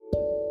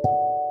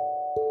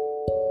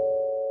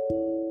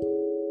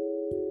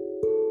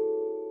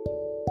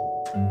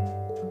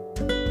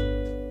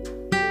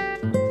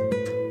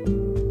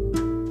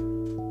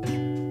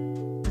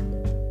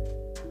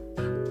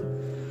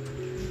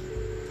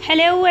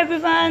Hello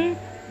everyone,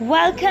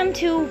 welcome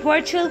to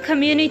Virtual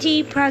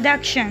Community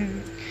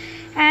Production.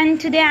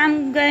 And today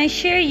I'm going to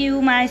share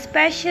you my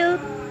special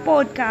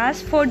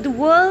podcast for the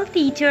World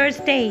Teachers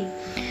Day,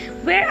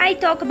 where I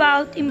talk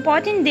about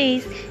important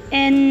days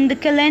in the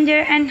calendar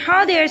and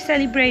how they are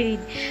celebrated.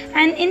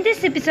 And in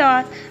this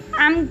episode,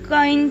 I'm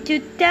going to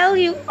tell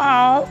you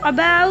all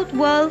about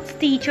World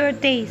Teacher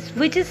Days,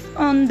 which is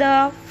on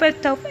the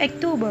 5th of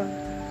October.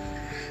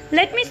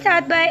 Let me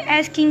start by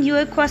asking you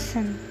a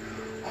question.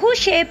 Who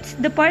shapes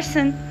the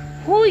person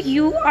who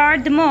you are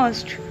the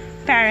most?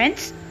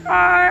 Parents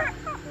or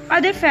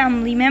other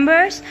family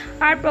members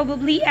are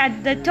probably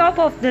at the top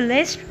of the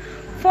list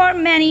for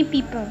many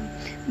people,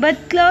 but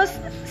close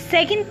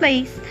second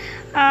place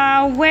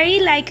are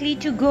very likely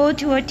to go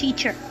to a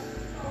teacher.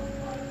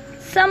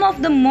 Some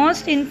of the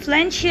most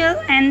influential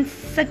and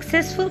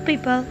successful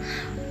people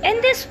in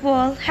this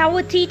world have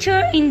a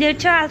teacher in their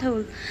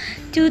childhood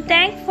to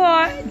thank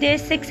for their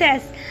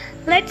success.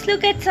 Let's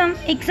look at some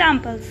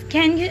examples.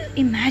 Can you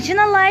imagine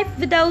a life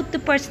without the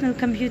personal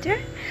computer?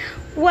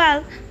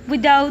 Well,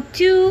 without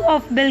two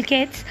of Bill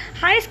Gates'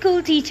 high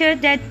school teacher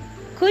that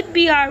could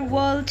be our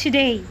world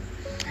today.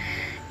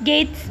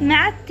 Gates'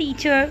 math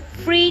teacher,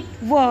 Fred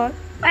Ward,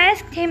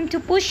 asked him to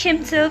push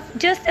himself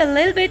just a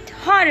little bit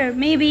harder.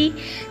 Maybe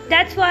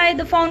that's why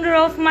the founder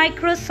of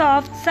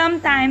Microsoft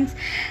sometimes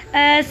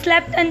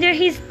slept under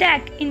his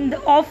desk in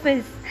the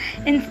office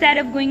instead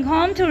of going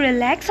home to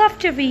relax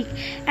after a week.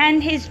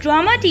 And his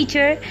drama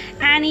teacher,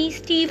 Annie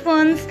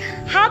Stephens,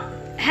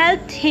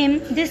 helped him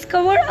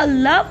discover a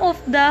love of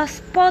the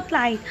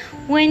spotlight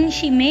when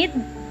she made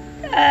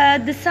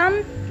the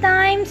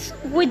sometimes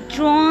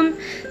withdrawn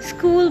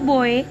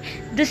schoolboy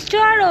the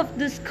star of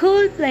the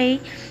school play.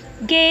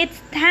 Gates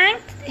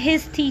thanked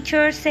his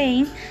teacher,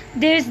 saying,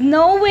 "There's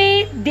no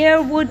way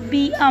there would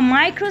be a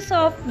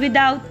Microsoft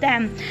without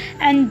them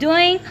and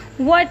doing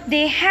what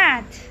they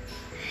had."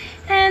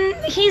 And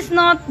he's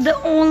not the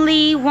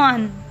only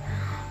one.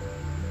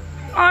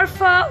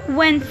 Oprah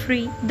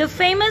Winfrey, the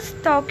famous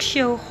talk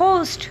show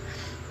host,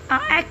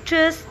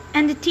 actress,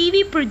 and a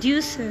TV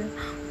producer,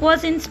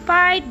 was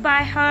inspired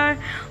by her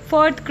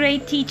fourth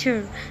grade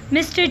teacher,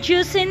 Mr.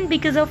 Jusin.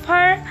 Because of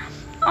her,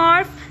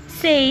 Orff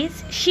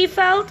says she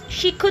felt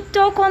she could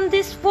talk on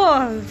this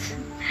world.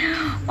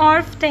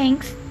 Orff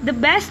thinks the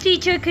best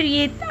teacher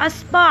creates a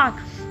spark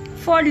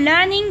for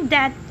learning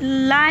that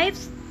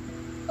lives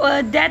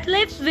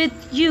with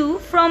you.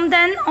 From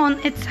then on,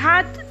 it's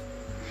hard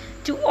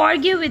to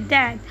argue with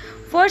that.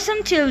 For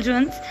some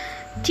children,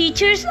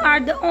 teachers are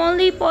the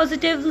only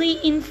positively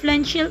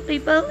influential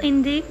people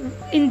in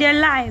their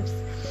lives.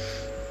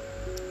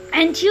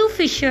 And Hugh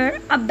Fisher,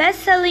 a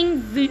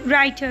best-selling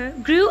writer,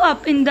 grew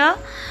up in the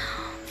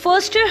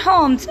foster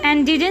homes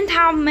and didn't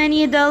have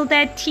many adults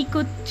that he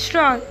could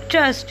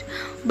trust.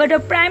 But a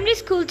primary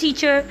school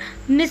teacher,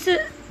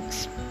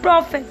 Mrs.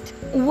 Prophet,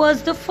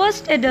 was the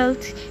first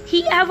adult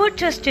he ever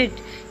trusted.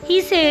 He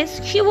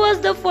says she was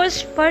the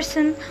first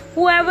person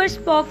who ever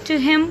spoke to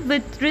him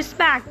with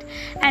respect,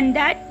 and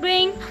that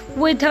being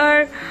with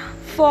her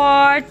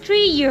for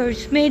 3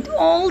 years made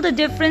all the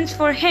difference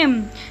for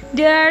him.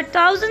 There are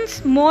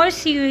thousands more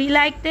series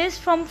like this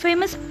from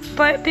famous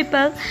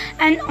people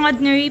and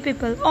ordinary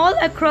people all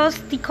across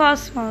the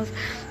cosmos.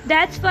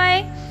 That's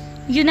why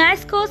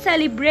UNESCO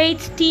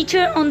celebrates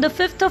Teacher on the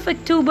 5th of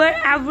October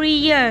every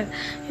year.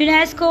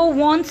 UNESCO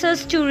wants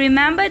us to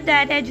remember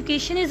that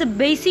education is a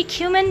basic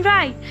human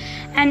right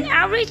and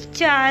every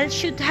child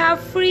should have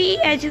free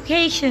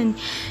education.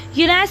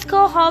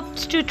 UNESCO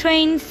hopes to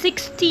train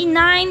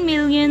 69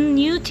 million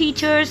new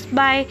teachers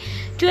by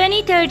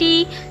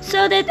 2030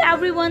 so that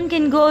everyone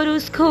can go to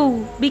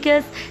school,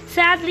 because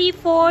sadly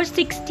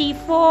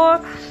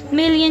 464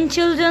 million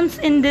children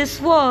in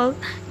this world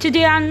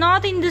today are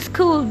not in the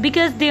school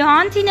because there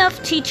aren't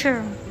enough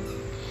teachers.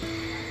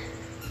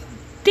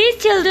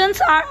 These children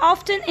are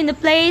often in a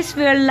place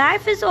where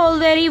life is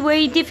already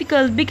very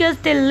difficult because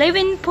they live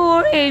in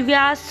poor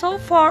areas so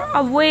far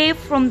away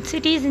from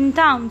cities and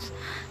towns.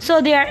 So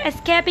they are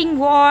escaping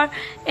war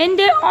in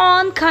their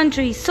own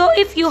country. So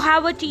if you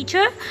have a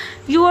teacher,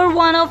 you are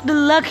one of the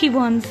lucky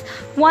ones.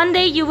 One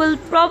day you will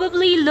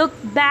probably look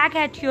back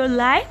at your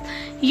life,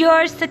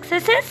 your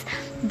successes,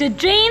 the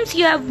dreams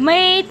you have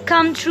made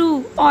come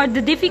true, or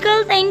the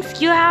difficult things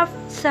you have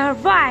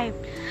survived.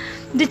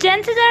 The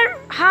chances are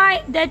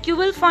high that you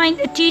will find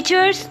a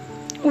teacher's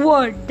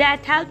word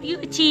that help you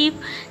achieve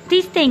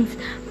these things.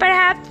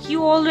 Perhaps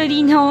you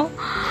already know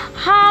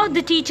how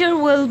the teacher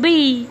will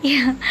be.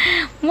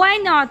 Why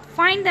not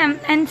find them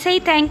and say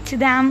thanks to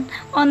them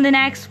on the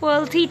next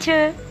World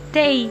Teacher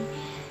Day?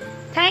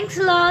 Thanks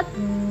a lot.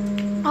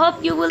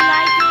 Hope you will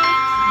like it.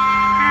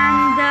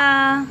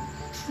 And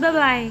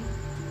bye-bye.